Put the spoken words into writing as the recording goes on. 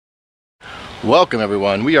Welcome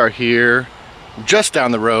everyone. We are here just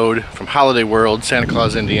down the road from Holiday World, Santa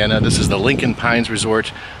Claus, Indiana. This is the Lincoln Pines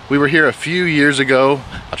Resort. We were here a few years ago.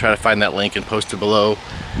 I'll try to find that link and post it below.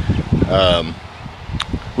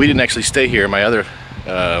 We didn't actually stay here. My other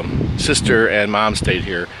sister and mom stayed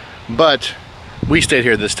here, but we stayed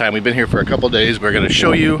here this time. We've been here for a couple days. We're going to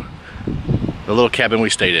show you the little cabin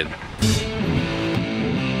we stayed in.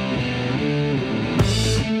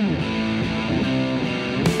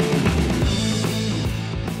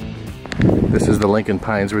 This is the Lincoln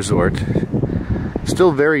Pines Resort.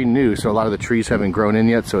 Still very new, so a lot of the trees haven't grown in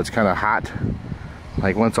yet, so it's kind of hot.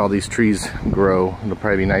 Like once all these trees grow, it'll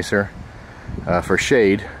probably be nicer for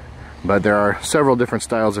shade. But there are several different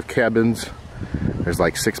styles of cabins. There's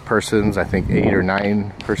like 6 persons, I think 8 or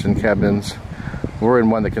 9 person cabins. We're in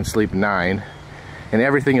one that can sleep 9. And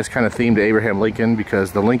everything is kind of themed to Abraham Lincoln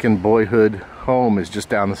because the Lincoln boyhood home is just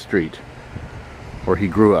down the street where he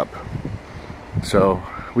grew up. So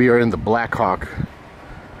we are in the Black Hawk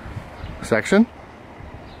section,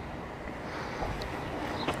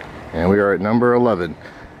 and we are at number 11.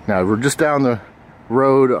 Now we're just down the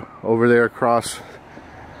road over there. Across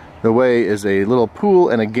the way is a little pool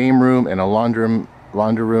and a game room and a laundry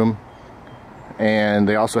room, and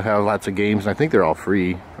they also have lots of games, and I think they're all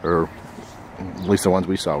free, or at least the ones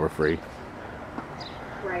we saw were free.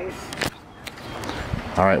 Right.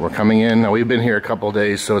 All right, we're coming in. Now we've been here a couple of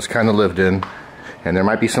days, so it's kind of lived in. And there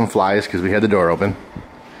might be some flies because we had the door open.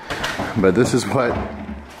 But this is what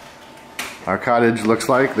our cottage looks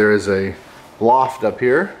like. There is a loft up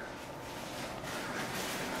here.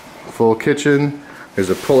 Full kitchen.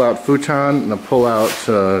 There's a pull-out futon and a pull-out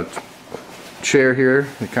chair here.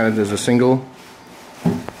 It kind of is a single.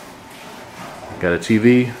 Got a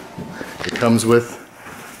TV. It comes with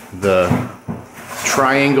the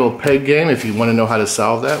triangle peg game. If you want to know how to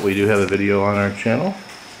solve that, we do have a video on our channel.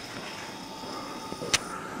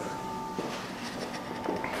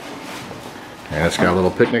 And it's got a little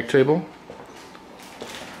picnic table.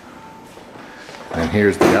 And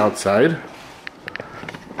here's the outside.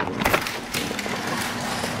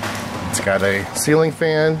 It's got a ceiling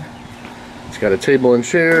fan. It's got a table and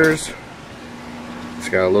chairs. It's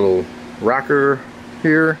got a little rocker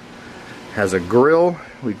here. Has a grill.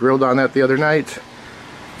 We grilled on that the other night.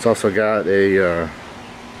 It's also got a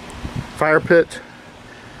fire pit.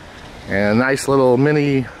 And a nice little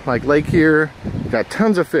mini lake here. Got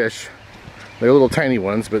tons of fish. They're little tiny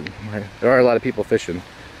ones, but there are a lot of people fishing.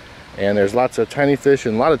 And there's lots of tiny fish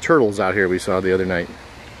and a lot of turtles out here we saw the other night.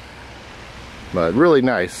 But really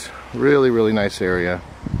nice. Really, really nice area.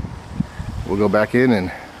 We'll go back in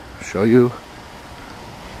and show you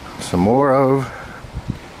some more of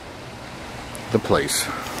the place.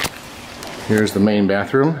 Here's the main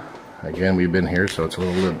bathroom. Again, we've been here, so it's a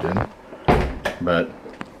little lived in. But,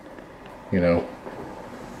 you know,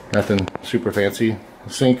 nothing super fancy.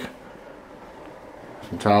 Sink.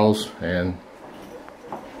 Some towels and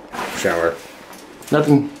shower.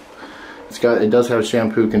 Nothing. It does have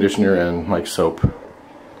shampoo, conditioner, and like soap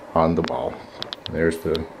on the wall. There's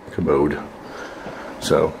the commode.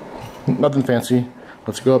 So nothing fancy.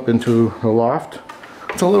 Let's go up into the loft.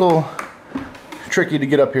 It's a little tricky to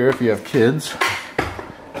get up here if you have kids.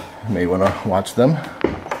 You may want to watch them.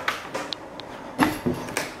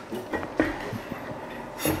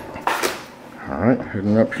 All right,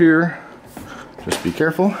 heading up here. Just be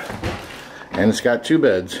careful. And it's got 2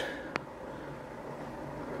 beds.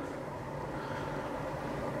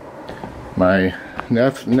 My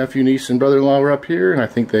nephew, niece, and brother-in-law were up here, and I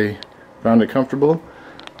think they found it comfortable.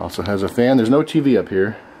 Also has a fan. There's no TV up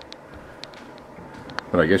here,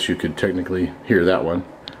 but I guess you could technically hear that one.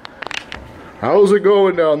 How's it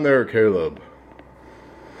going down there, Caleb?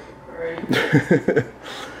 Great.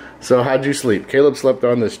 So how'd you sleep? Caleb slept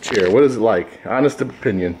on this chair. What is it like? Honest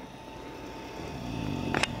opinion.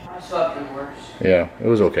 Slept in worse. Yeah, it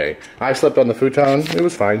was okay. I slept on the futon. It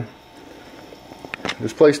was fine.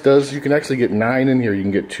 This place does, you can actually get 9 in here. You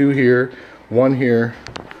can get 2 here, 1 here,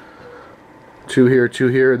 2 here, 2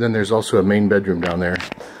 here. Then there's also a main bedroom down there.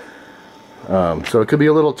 So it could be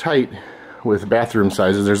a little tight with bathroom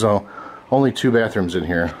sizes. There's only 2 bathrooms in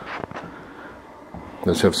here.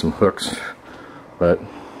 Does have some hooks, but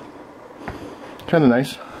kind of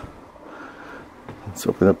nice. Let's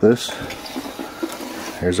open up this.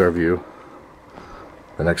 Here's our view.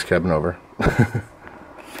 The next cabin over.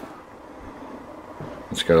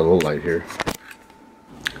 It's got a little light here.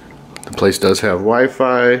 The place does have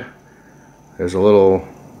Wi-Fi. There's a little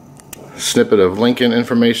snippet of Lincoln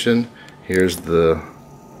information. Here's the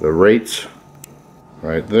rates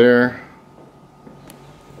right there.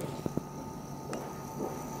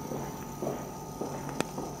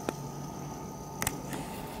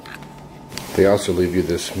 They also leave you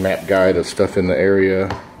this map guide of stuff in the area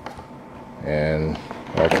and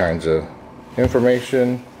all kinds of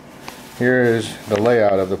information. Here is the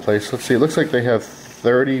layout of the place. Let's see, it looks like they have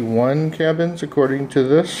 31 cabins according to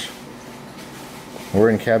this. We're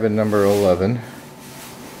in cabin number 11.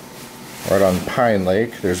 Right on Pine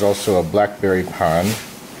Lake. There's also a blackberry pond.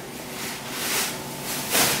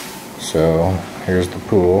 So here's the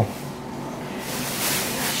pool.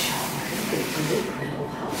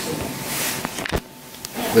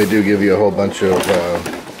 They do give you a whole bunch of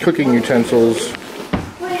cooking utensils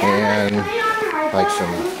and like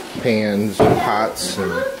some pans and pots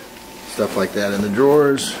and stuff like that in the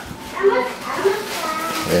drawers.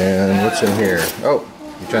 And what's in here? Oh,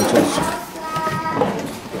 utensils,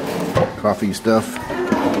 coffee stuff,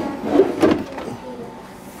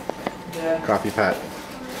 coffee pot.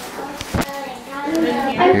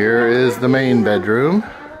 Here is the main bedroom.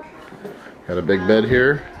 Got a big bed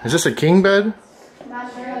here. Is this a king bed?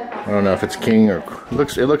 I don't know if it's king or it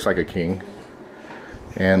looks like a king.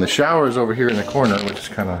 And the shower is over here in the corner, which is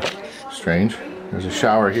kind of strange. There's a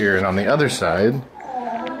shower here, and on the other side,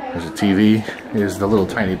 there's a TV. Is the little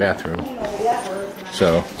tiny bathroom.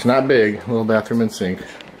 So it's not big. Little bathroom and sink.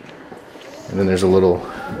 And then there's a little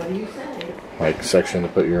like section to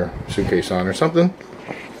put your suitcase on or something.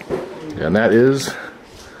 And that is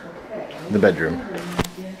the bedroom.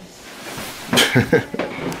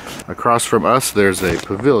 Across from us there's a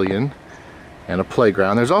pavilion and a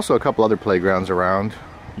playground. There's also a couple other playgrounds around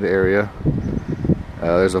the area.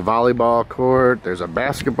 There's a volleyball court, there's a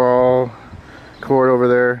basketball court over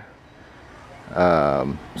there.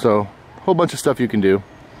 So a whole bunch of stuff you can do.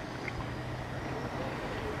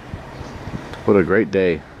 What a great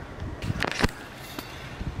day.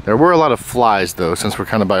 There were a lot of flies though, since we're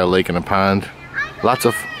kind of by a lake and a pond. Lots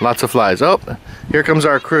of flies. Oh, here comes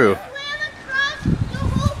our crew.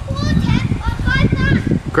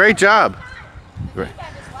 Great job.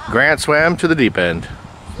 Grant swam to the deep end.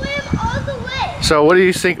 So what do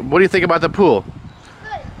you think? What do you think about the pool?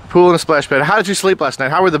 Pool and a splash pad. How did you sleep last night?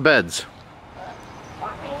 How were the beds?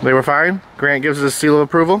 They were fine. Grant gives us a seal of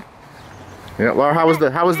approval. Yeah, Laura, how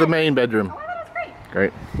was the main bedroom?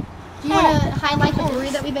 Great. Do you want to highlight the brewery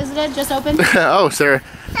that we visited? Just opened. Oh, Sarah.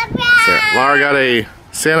 Laura got a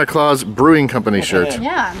Santa Claus Brewing Company shirt.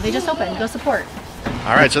 Yeah, they just opened. Go support.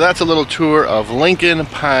 All right, so that's a little tour of Lincoln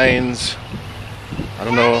Pines. I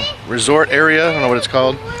don't know, resort area. I don't know what it's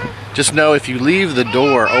called. Just know if you leave the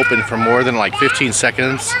door open for more than like 15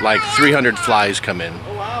 seconds, like 300 flies come in.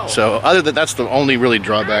 So other than that's the only really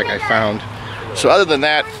drawback I found. So other than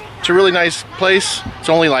that, it's a really nice place. It's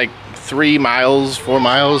only like 4 miles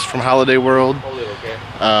from Holiday World,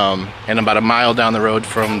 and about a mile down the road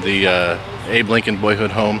from the Abe Lincoln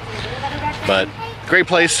Boyhood Home. But great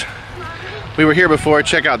place. We were here before.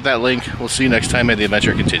 Check out that link. We'll see you next time. May the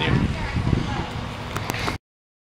adventure continue.